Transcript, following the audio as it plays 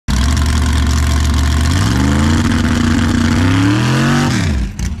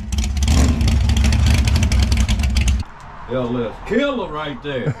That's killer right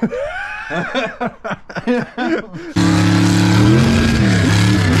there.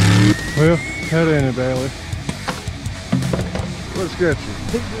 Well, that ain't it, Bailey. What's got you?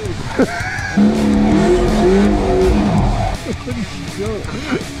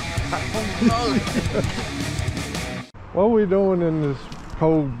 What are we doing in this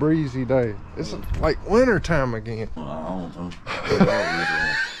cold, breezy day? It's like winter time again. Well, I don't know.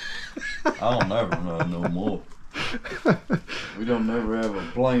 I don't never know no more. We don't never have a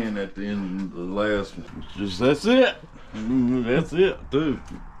plan at the end of the last one. It's just that's it. That's it, dude.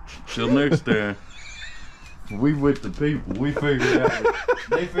 Till next time. We with the people. We figure it out.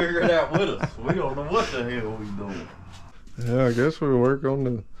 They figure it out with us. We don't know what the hell we doing. Yeah, I guess we work on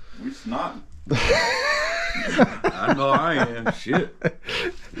the... We snotting. I know I am. Shit.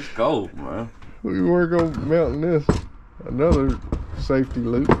 It's cold, man. We work on mounting this. Another safety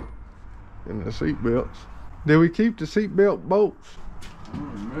loop in the seat belts. Did we keep the seat belt bolts? I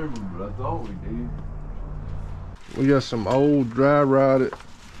don't remember, but I thought we did. We got some old dry rotted.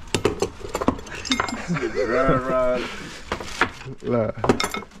 Dry rotted. Like,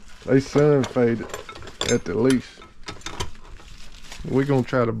 they sun faded at the least. We're gonna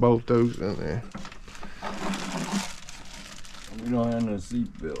try to bolt those in there. We don't have no seat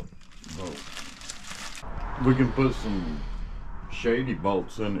belt bolts. We can put some shady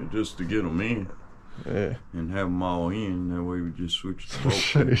bolts in it just to get them in. Yeah. And have them all in. That way we just switch the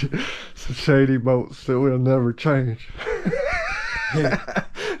bolts. Some shady bolts that will never change. Yeah.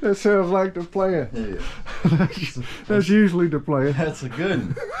 That sounds like the plan. Yeah. That's usually the plan. That's a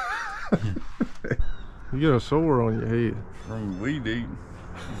good one. You got a sore on your head. From weed eating.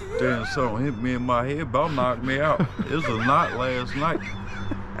 Damn, something hit me in my head, about knocked me out. It was a knot last night.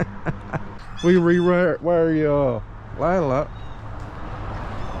 We rewire your line lock.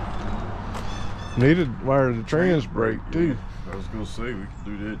 Needed to wire the trans brake too. I was gonna say we could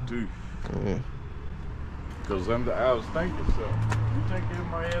do that too. Yeah. Because I was thinking so. You think it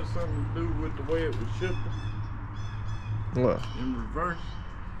might have something to do with the way it was shifting? What? In reverse?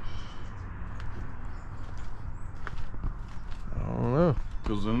 I don't know.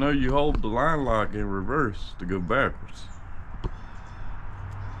 Because I know you hold the line lock in reverse to go backwards.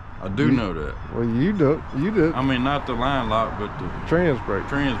 I do know that. Well, you do. You do. I mean, not the line lock, but the Trans brake.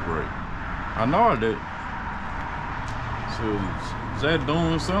 trans brake. I know I did. So, is that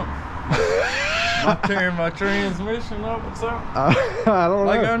doing something? Am I tearing my transmission up or something? I don't know.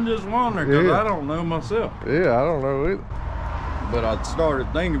 Like, I'm just wondering, because Yeah. I don't know myself. Yeah, I don't know either. But I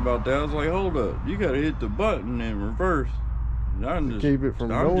started thinking about that. I was like, hold up, you gotta hit the button in reverse. I'm just, keep it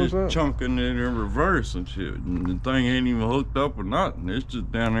from I'm going just something? chunking it in reverse and shit. And the thing ain't even hooked up or nothing. It's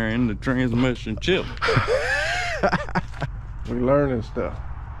just down there in the transmission chip. We learning stuff.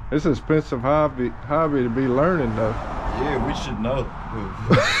 It's an expensive hobby to be learning though. Yeah, we should know.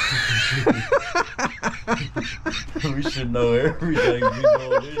 We should know everything we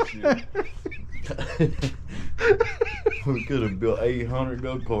know this shit. We could have built 800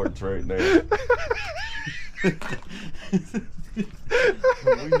 go-karts right now.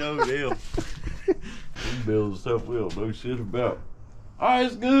 We know them. We build stuff we don't know shit about. Oh,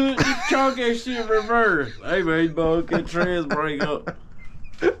 it's good. You chunk that shit reverse. Hey, man, you hook that trans brake up.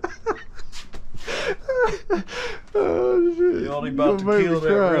 Oh shit. You only about to kill that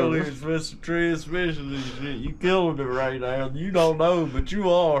really expensive transmission and shit. You killing it right now. You don't know, but you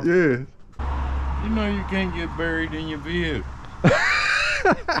are. Yeah. You know you can't get buried in your vehicle.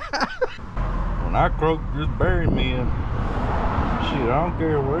 When I croak, just bury me in. Shit, I don't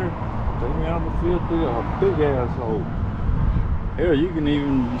care where. Take me out in the field through a big asshole. Hell, you can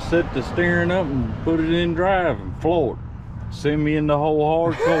even set the steering up and put it in drive and floor it. Send me in the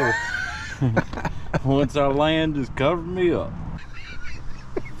whole hardcore. Once I land, just cover me up.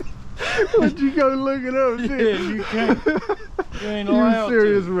 Would you go look it up? Yeah, you can't. You ain't You allowed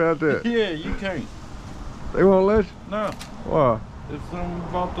serious to. about that? Yeah, you can't. They won't let you? No, Why? it's something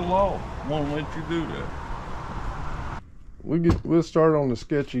about the law. Won't let you do that. We'll start on the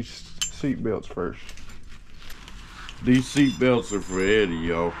sketchy seat belts first. These seat belts are for Eddie,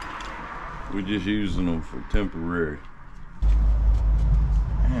 y'all. We're just using them for temporary.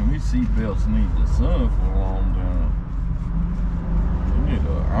 Man, these seat belts need the sun for a long time. You need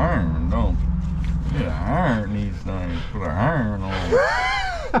an iron, don't you? You need to iron these things. Put an iron on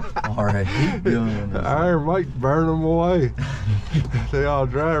them. Alright, keep doing The this. iron might burn them away. They all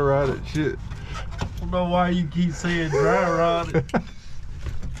dry rotted shit. I don't know why you keep saying dry rotted.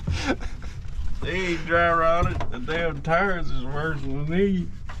 They ain't dry rotted. The damn tires is worse than these.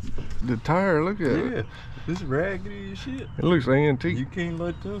 The tire, look at it. Yeah, this raggedy as shit. It looks antique. You can't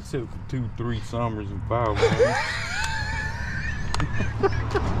let them sit for 2-3 summers and 5 months.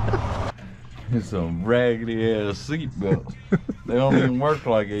 It's some raggedy ass seat belts. They don't even work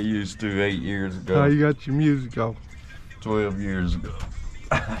like they used to 8 years ago. How you got your music off? 12 years ago.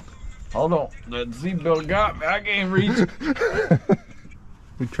 Hold on, that seatbelt got me. I can't reach it.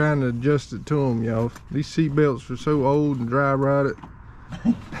 We're trying to adjust it to them, y'all. These seat belts are so old and dry rotted.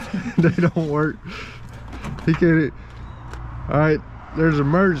 They don't work. He can't. All right, there's an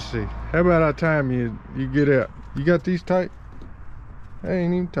emergency. How about I time you get out? You got these tight? They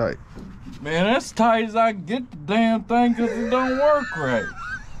ain't even tight. Man, that's tight as I can get the damn thing because it don't work right.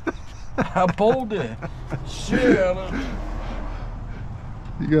 I pulled it. Shit out of it.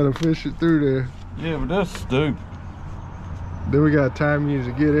 You gotta fish it through there. Yeah, but that's stupid. Then we gotta time you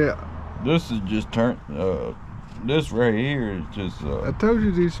to get out. This is just this right here is just I told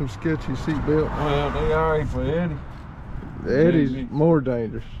you these some sketchy seat belts. well, they alright for Eddie. Eddie's more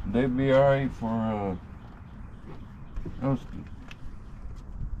dangerous. They'd be alright for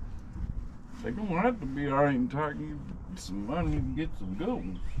they're gonna have to be alright until I can get some money to get some good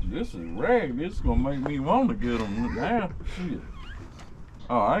ones. This is ragged. This is gonna make me want to get them now. Shit.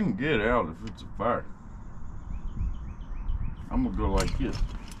 Oh, I can get out if it's a fire. I'm gonna go like this.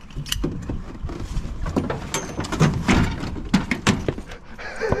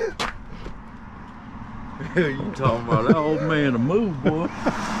 You talking about that old man to move, boy?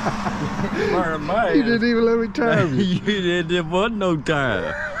 You didn't even let me time you. There wasn't no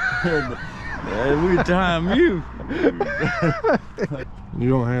time. We time you. You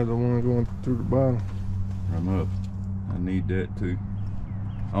don't have the one going through the bottom. I'm up. I need that too.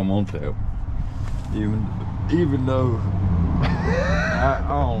 I'm on tap. Even though I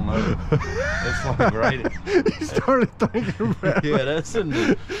don't know. It's like right. He started thinking about it. Yeah, that's in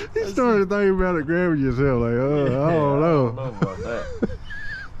the. He started thinking about it, grabbing yourself like, oh, Yeah, I don't know. I don't know about that.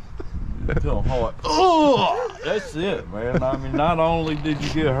 Tell hard. Oh, that's it, man. I mean, not only did you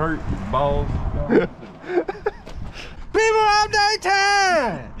get hurt, balls. People update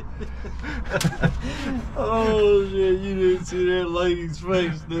time! Oh shit, you didn't see that lady's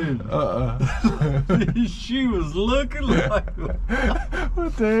face, did you? She was looking like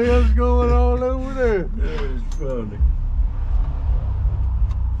what the hell's going on over there? That was funny.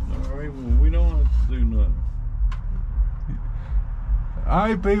 Alright, well, we don't have to do nothing.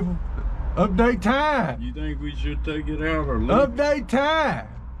 Alright, people. Update time! You think we should take it out or leave? Update time!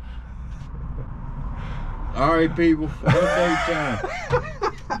 Alright, people, update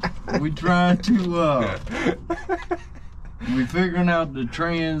time. We trying to we figuring out the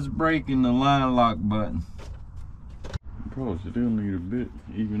trans brake and the line lock button. Probably still need a bit,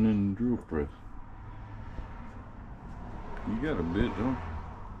 even in the drill press. You got a bit, don't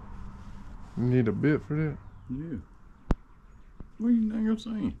You need a bit for that? you? Yeah. What do you think I'm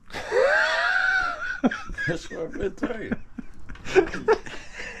saying? That's what I've been telling you.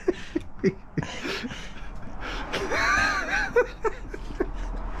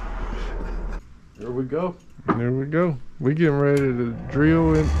 There we go. There we go. We getting ready to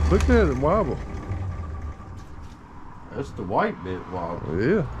drill and look at it wobble. That's the white bit wobble.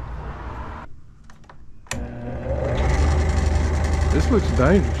 Yeah. This looks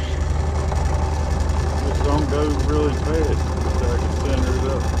dangerous. Just don't go really fast so I can center it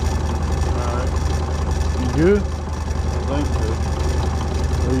up. Alright. You good? I think so.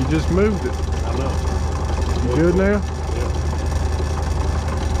 Or you just moved it? I know. You good now? Yeah.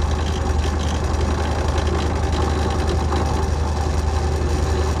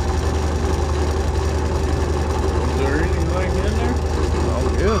 Is there anything in there? Oh,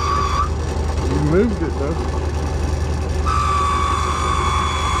 yes. You moved it, though.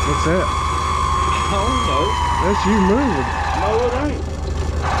 What's that? I don't know. That's you moving. No, it ain't.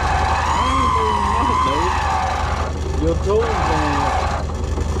 I ain't moving nothing, dude. Your tool's on.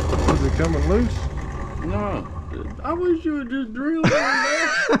 Is it coming loose? No. I wish you would just drill it in there.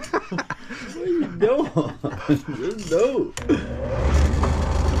 What are you doing? Just do it.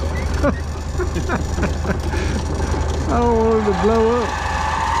 I don't want it to blow up.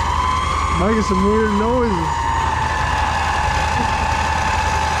 Making some weird noises.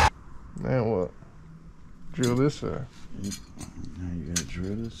 Now what? Drill this side. Now you gotta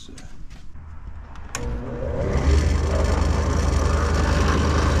drill this side.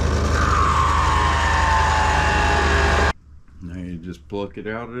 Now you just pluck it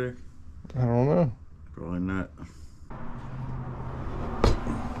out of there? I don't know. Probably not.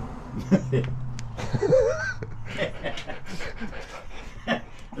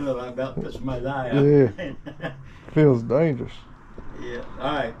 Well, I about pushed my eye out. Yeah. Feels dangerous. Yeah.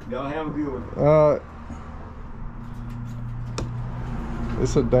 All right. Y'all have a good one.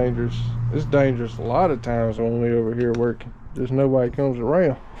 It's dangerous a lot of times when we over here working. Just nobody comes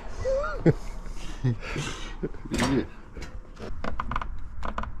around. Shit.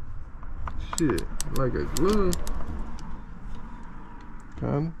 Shit, like a glove.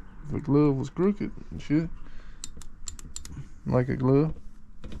 Kinda. If a glove was crooked and shit. Like a glove.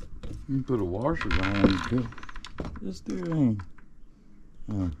 You put a washer on it too. Just do it.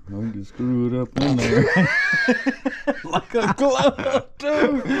 Oh, we can screw it up in there. Like a glove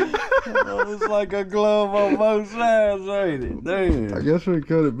too. Oh, it's like a glove on both sides, ain't it? Damn. I guess we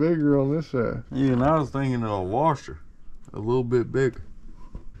cut it bigger on this side. Yeah, and I was thinking of a washer. A little bit bigger.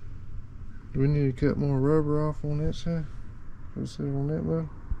 Do we need to cut more rubber off on that side? What's that on that one?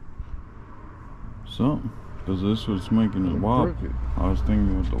 Something. Because this was making it wobble. I was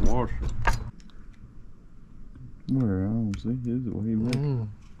thinking with the washer. Where? I don't see. Is it way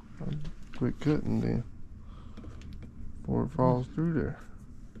back? Quit cutting then. Before it falls through there.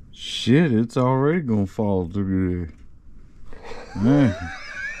 Shit, it's already gonna fall through there. Man.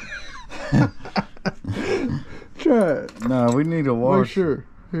 Try it. Nah, we need a washer. Make sure.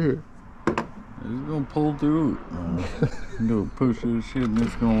 Here. It's gonna pull through it. You're gonna push this shit and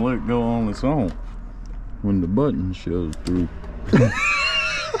it's gonna let go on its own when the button shows through.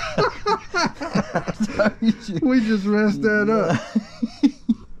 We just messed that up.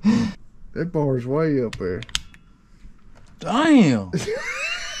 That bar's way up there. Damn!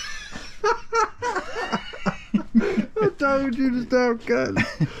 I told you to stop cutting.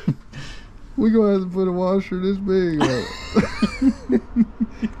 We gonna have to put a washer this big on it.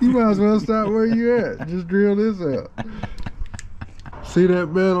 You might as well stop where you at. Just drill this out. See that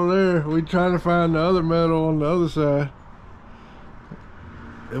metal there? We trying to find the other metal on the other side.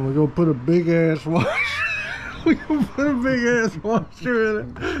 And we're gonna put a big ass washer. We're gonna put a big ass washer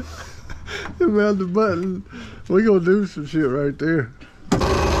in it. About the button. We're gonna do some shit right there.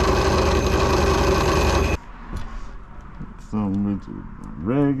 Some little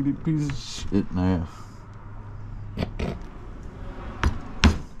raggedy piece of shit now.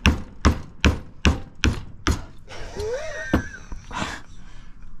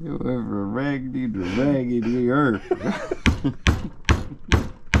 You ever raggedy to raggedy earth.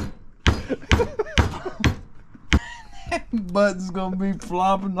 Button's gonna be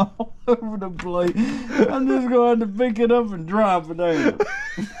flopping all over the place. I'm just gonna have to pick it up and drop it down.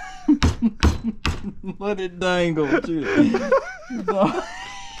 Let it dangle, shit.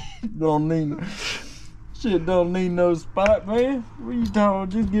 Don't need shit. Don't need no spot, man. What you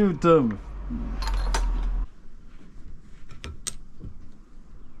talking? Just give it to me.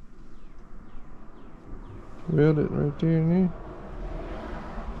 Weld it right there and there.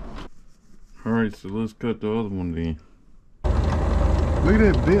 All right, so let's cut the other one then. Look at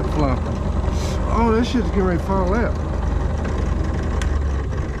that bit flopping. Oh, that shit's getting ready to fall out.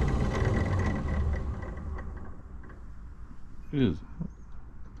 What is it?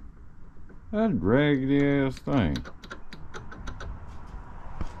 That raggedy ass thing.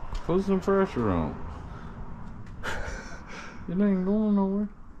 Put some pressure on. It ain't going nowhere.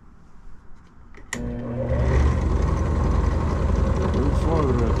 Real slow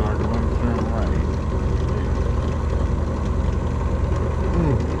that I can make it turn right.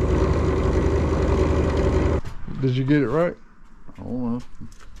 Did you get it right? I don't know.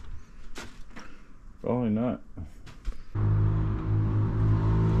 Probably not.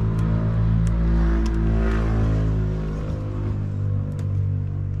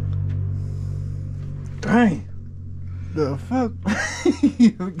 Dang. The fuck?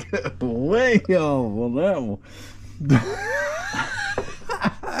 You got way off on that one.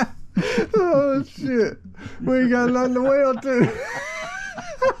 Oh shit. We ain't got nothing to weld to.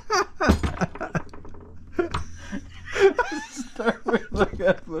 Start with like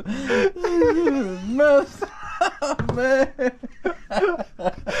a messed up, man.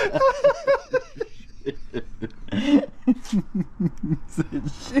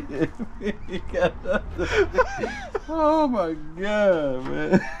 Shit, you got nothing. Oh my god,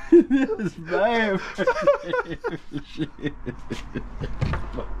 man. This is bad. Shit.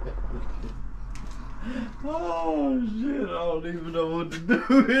 Oh shit, I don't even know what to do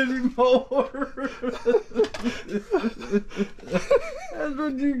anymore. That's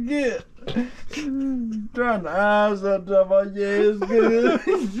what you get. Trying to eyes on top of yeah, it's good.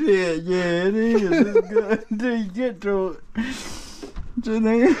 Shit, yeah, it is. It's good until you get to it. Shit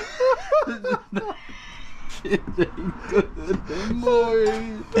ain't, shit ain't good anymore.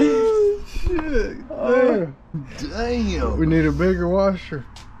 Oh shit. Oh, damn. We need a bigger washer.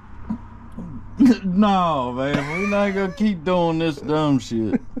 No, man, we're not gonna keep doing this dumb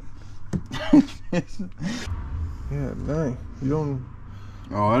shit. Yeah, dang. You don't.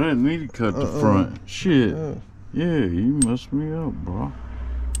 Oh, I didn't need to cut the front. Shit. Yeah, you messed me up, bro.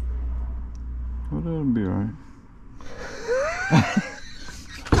 Well, that'll be alright.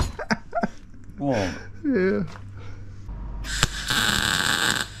 Come on. Yeah.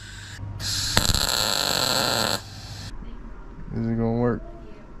 Is it gonna work?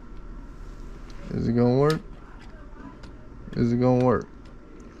 Is it gonna work? Is it gonna work?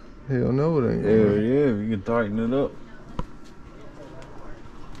 Hell no, it ain't. Yeah, yeah, we can tighten it up.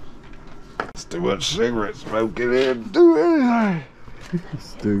 It's too much cigarette smoke in there to do anything.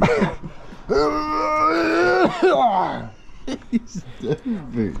 Stupid.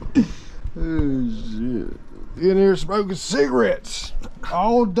 Stupid. Oh, shit. In here smoking cigarettes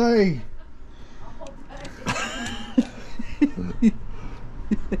all day.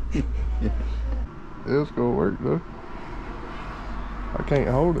 It's gonna work though. I can't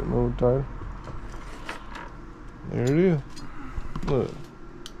hold it no tighter. There it is. Look.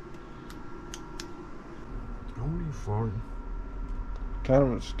 Don't be farting.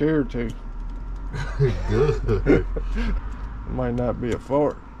 Kind of scared too. Good. It might not be a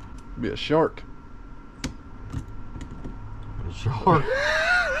fart. Be a shark. A shark.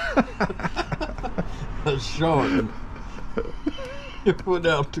 A shark. You put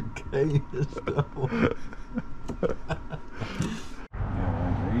out the K and stuff.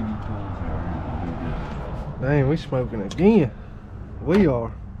 Dang, we smoking again. We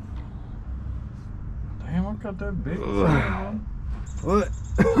are. Damn, I got that big one. What?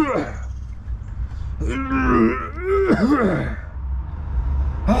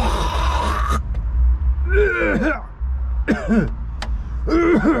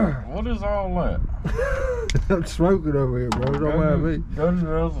 What is all that? I'm smoking over here, bro. Don't mind me. Go to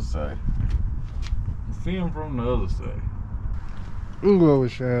the other side. Film from the other side. Ooh, I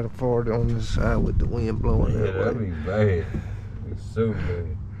wish I had a fart on this side with the wind blowing Yeah, that that'd way. be bad. It's so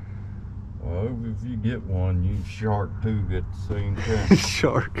bad. Well, if you get one, you shark too at the same time.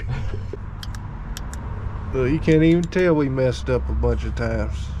 Shark. Look, you can't even tell we messed up a bunch of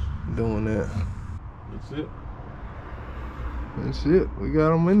times doing that. That's it. That's it. We got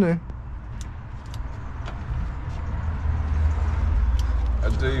them in there. I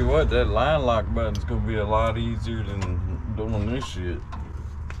tell you what, that line lock button's gonna be a lot easier than doing this shit.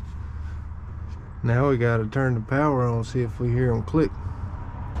 Now we gotta turn the power on, see if we hear them click.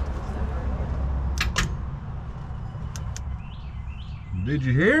 Did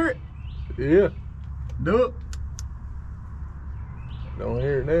you hear it? Yeah. Do it. Don't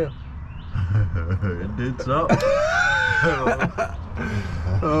hear it now. It did something.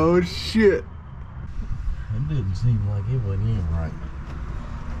 Oh shit. It didn't seem like it went in right.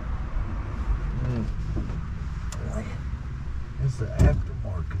 It's the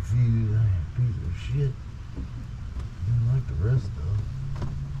aftermarket fuse, piece of shit. Didn't like the rest of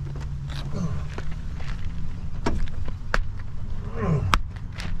it.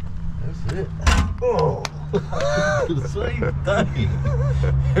 That's it. Oh, the same thing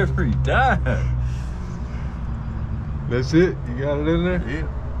every time. That's it? You got it in there? Yeah.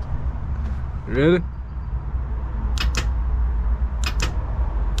 You ready?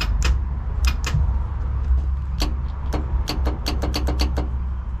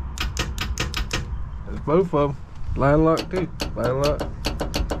 That's both of them. Line lock too. Line lock.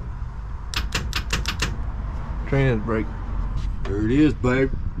 Trans brake. There it is,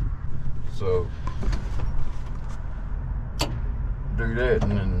 babe. So do that,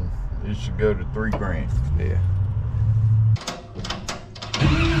 and then it should go to $3 grand. Yeah.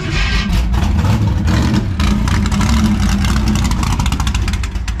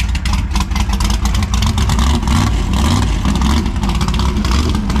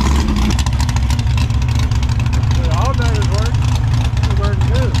 All that is working. It's working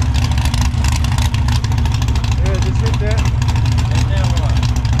good. Yeah, just hit that. And now what?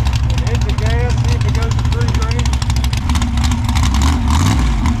 And hit the gas, see if it goes to 3 grand.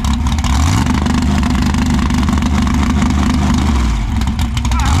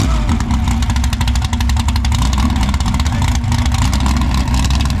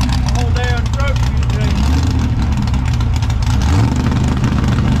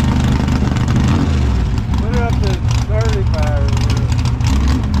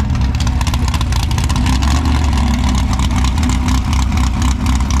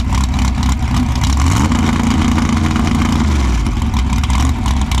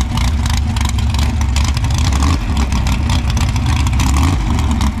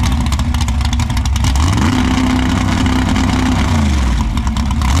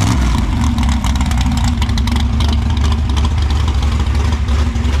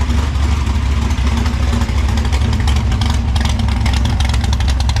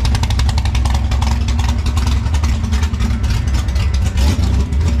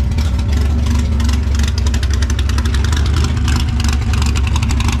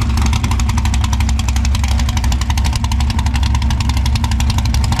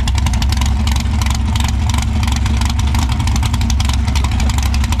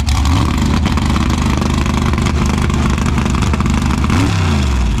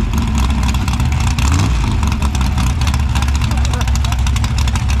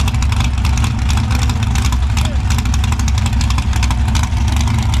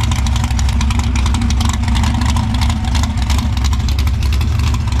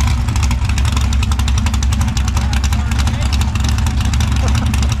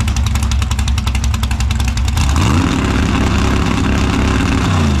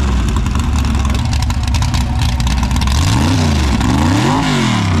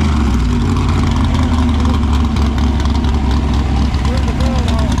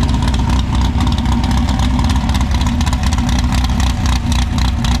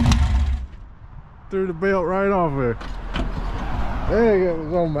 off there. Dang, it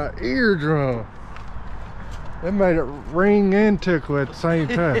was on my eardrum. It made it ring and tickle at the same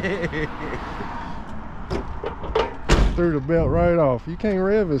time. Threw the belt right off. You can't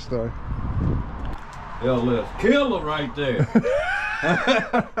rev this thing. LS killer right there.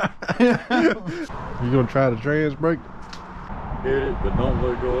 You gonna try the trans brake? Hit it, but don't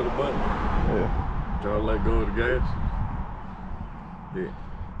let go of the button. Yeah. Try to let go of the gas. Yeah.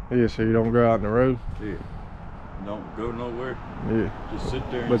 Yeah, so you don't go out in the road? Yeah. Don't go nowhere. Yeah. Just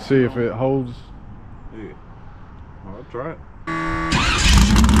sit there. But see if it holds. Yeah. I'll try it.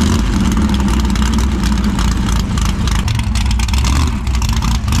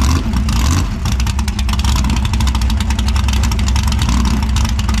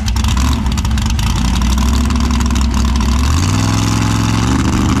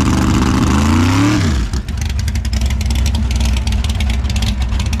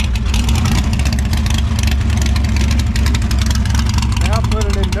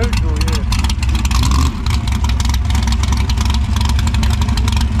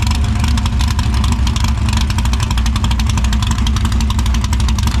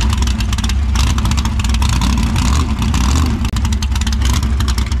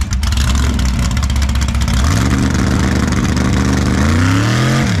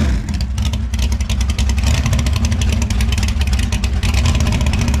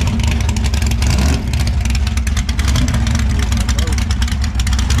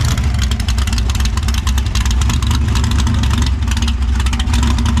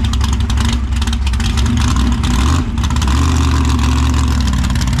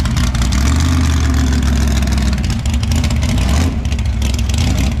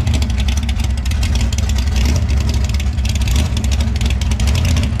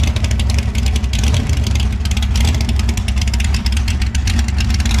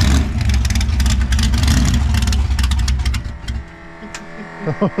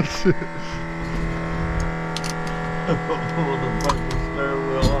 Oh shit. Pull the fucking steering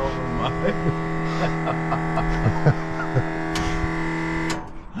wheel off of my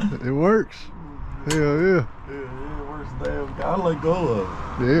It works. Hell yeah. Yeah, it works damn good. I let go of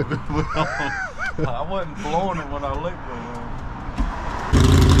it. Yeah. I wasn't blowing it when I let go of it.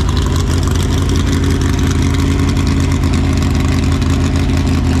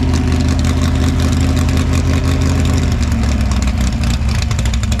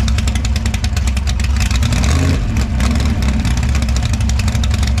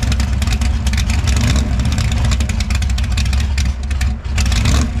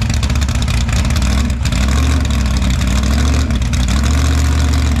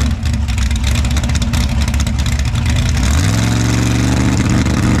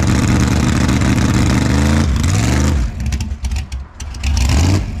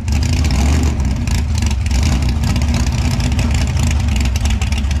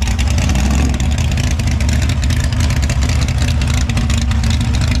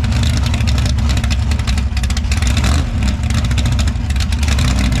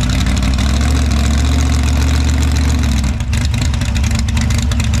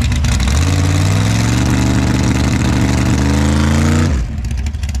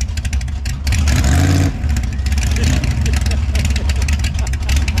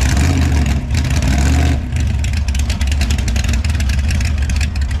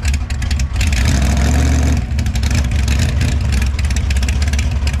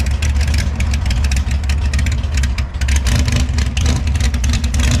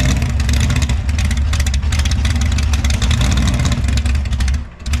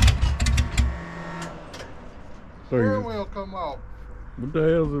 Steering wheel come off. What the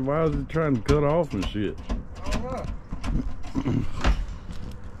hell is it? Why is it trying to cut off and shit? I don't know.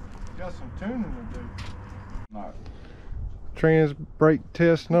 Got some tuning to do. Not Trans brake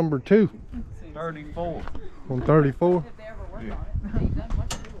test number 2 34. on 34. If they ever work on it, they ain't done much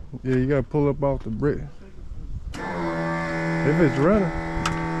to it. Yeah, you gotta pull up off the brick. If it's running.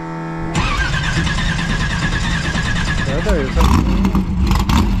 Right there, it's up.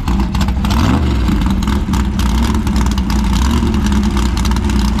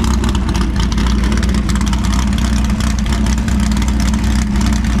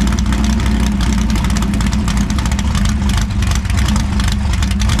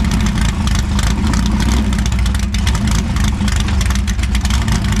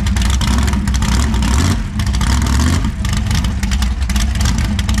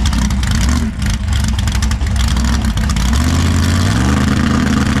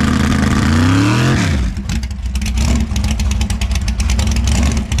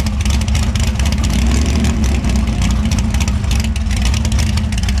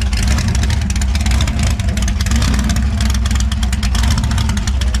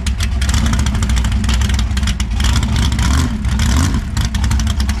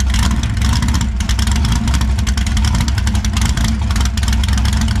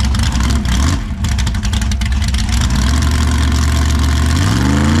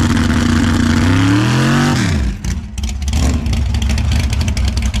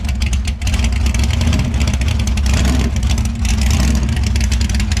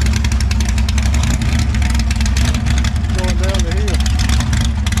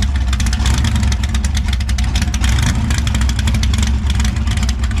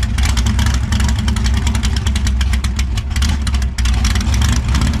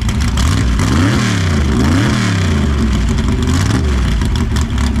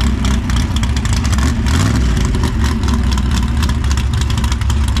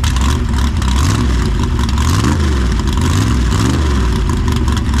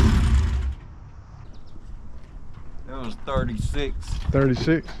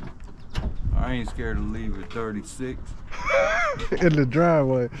 36 I ain't scared to leave at 36. in the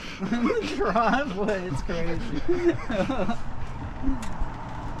driveway. The driveway, it's crazy.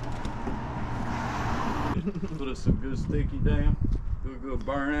 Put us some good sticky down. Do a good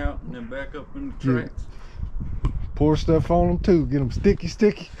burn out and then back up in the tracks. Pour stuff on them too. Get them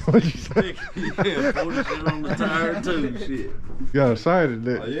sticky. What'd you say? Sticky. Yeah, pour the shit on the tire too. Shit. Got excited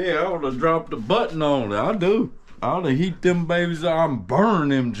there. Yeah, I would have dropped the button on it. I do. I would have heat them babies up and burn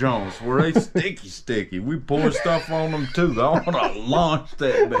them joints where they sticky. We pour stuff on them too. I want to launch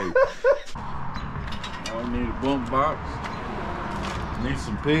that baby. I need a bump box. Need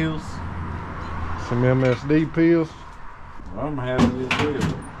some pills. Some MSD pills. I'm having this here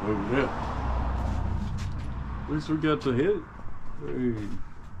over there. At least we got to hit. Hey.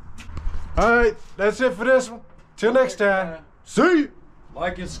 All right, that's it for this one. Till next time. See you.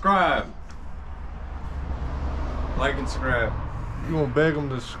 Like and subscribe. Like and subscribe. You gonna beg them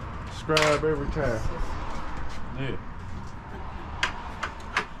to subscribe every time. Yeah.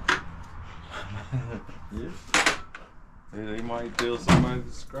 Yeah. They might tell somebody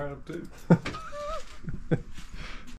to subscribe too.